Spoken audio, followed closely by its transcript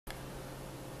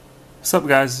What's up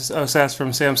guys, this is OSAS from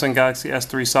Samsung Galaxy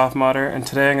S3 softModder, and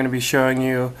today I'm going to be showing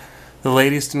you the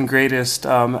latest and greatest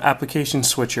application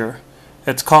switcher.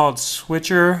 It's called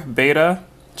Switchr Beta.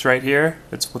 It's right here.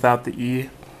 It's without the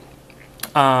E.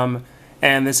 And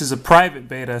this is a private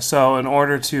beta, so in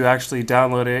order to actually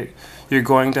download it, you're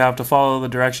going to have to follow the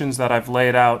directions that I've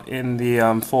laid out in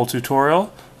the full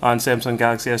tutorial on Samsung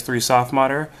Galaxy S3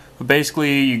 softModder. But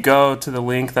basically, you go to the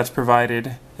link that's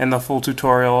provided in the full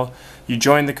tutorial, you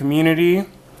join the community,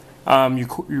 you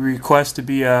request to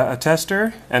be a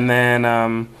tester, and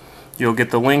then you'll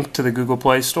get the link to the Google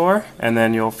Play Store, and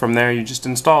then from there you just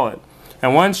install it.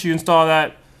 And once you install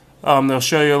that, they'll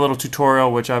show you a little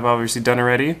tutorial, which I've obviously done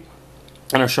already,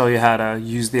 and I'll show you how to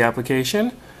use the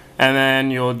application. And then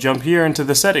you'll jump here into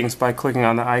the settings by clicking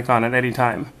on the icon at any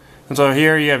time. And so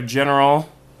here you have General,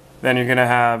 then you're going to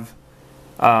have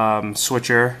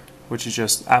Switchr, which is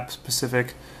just app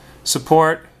specific,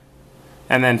 Support,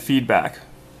 and then Feedback.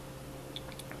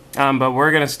 But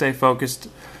we're going to stay focused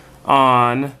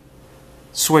on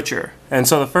Switchr. And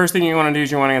so the first thing you want to do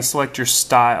is you want to select your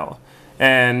style.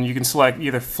 And you can select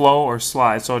either flow or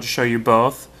slide, so I'll just show you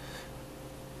both.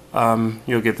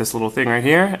 You'll get this little thing right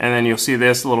here, and then you'll see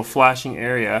this little flashing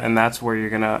area, and that's where you're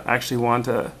going to actually want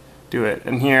to do it.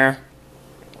 And here,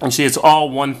 you see it's all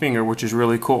one finger, which is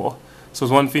really cool. So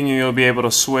with one finger you'll be able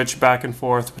to switch back and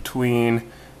forth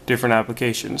between different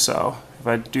applications. So if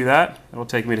I do that, it'll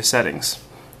take me to settings.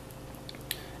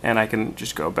 And I can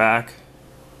just go back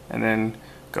and then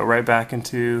go right back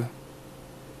into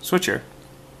Switchr.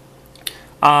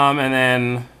 And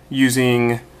then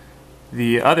using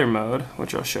the other mode,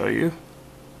 which I'll show you,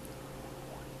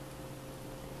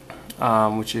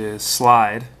 which is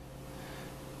slide.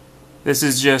 This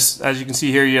is just, as you can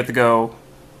see here, you have to go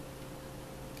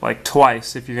like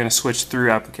twice if you're going to switch through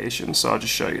applications. So I'll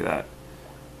just show you that.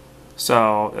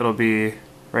 So it'll be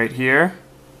right here,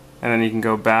 and then you can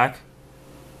go back,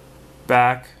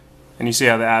 and you see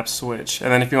how the apps switch.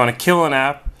 And then if you want to kill an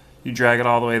app, you drag it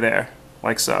all the way there,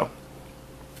 like so.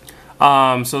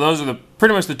 So those are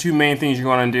pretty much the two main things you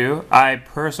want to do. I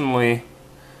personally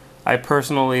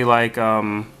like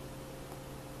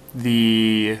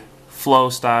the flow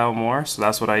style more, so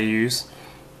that's what I use.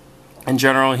 In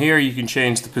general, here you can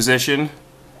change the position.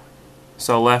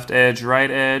 So left edge,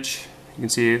 right edge. You can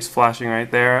see it's flashing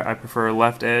right there. I prefer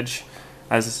left edge,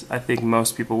 as I think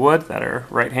most people would that are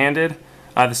right-handed.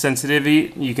 The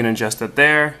sensitivity, you can adjust it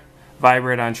there.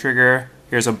 Vibrate on trigger.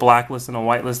 Here's a blacklist and a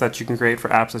whitelist that you can create for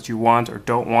apps that you want or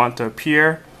don't want to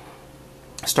appear.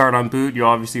 Start on boot, you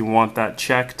obviously want that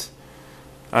checked.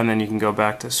 And then you can go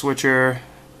back to Switchr,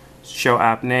 show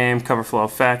app name, cover flow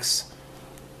effects.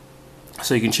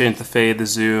 So you can change the fade, the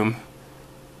zoom,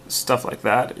 stuff like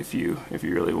that if you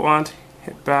really want.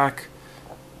 Hit back.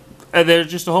 And there's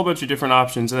just a whole bunch of different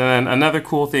options. And then another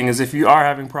cool thing is if you are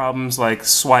having problems like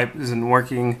swipe isn't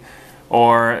working,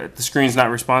 or the screen's not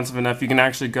responsive enough, you can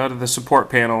actually go to the support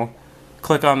panel,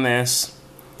 click on this,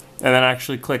 and then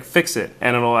actually click fix it,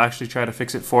 and it'll actually try to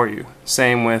fix it for you.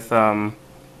 Same with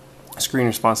screen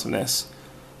responsiveness.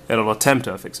 It'll attempt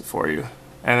to fix it for you.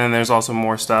 And then there's also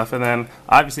more stuff. And then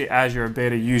obviously as you're a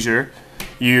beta user,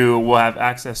 you will have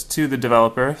access to the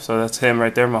developer, so that's him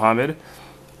right there, Mohammed.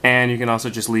 And you can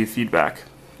also just leave feedback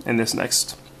in this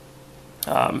next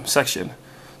section.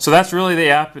 So that's really the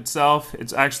app itself.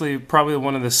 It's actually probably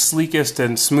one of the sleekest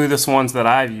and smoothest ones that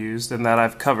I've used and that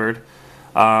I've covered.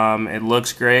 It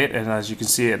looks great, and as you can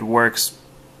see, it works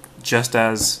just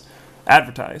as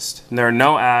advertised. And there are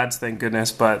no ads, thank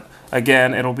goodness, but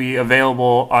again, it'll be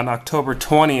available on October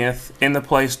 20th in the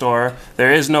Play Store.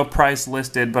 There is no price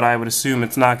listed, but I would assume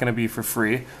it's not going to be for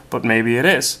free, but maybe it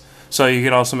is. So you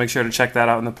can also make sure to check that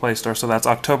out in the Play Store. So that's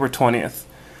October 20th.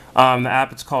 The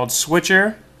app is called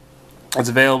Switchr. It's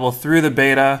available through the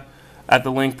beta at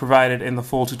the link provided in the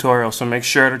full tutorial. So make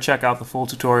sure to check out the full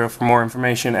tutorial for more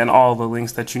information and all the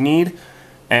links that you need.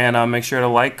 And make sure to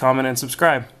like, comment, and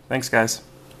subscribe. Thanks, guys.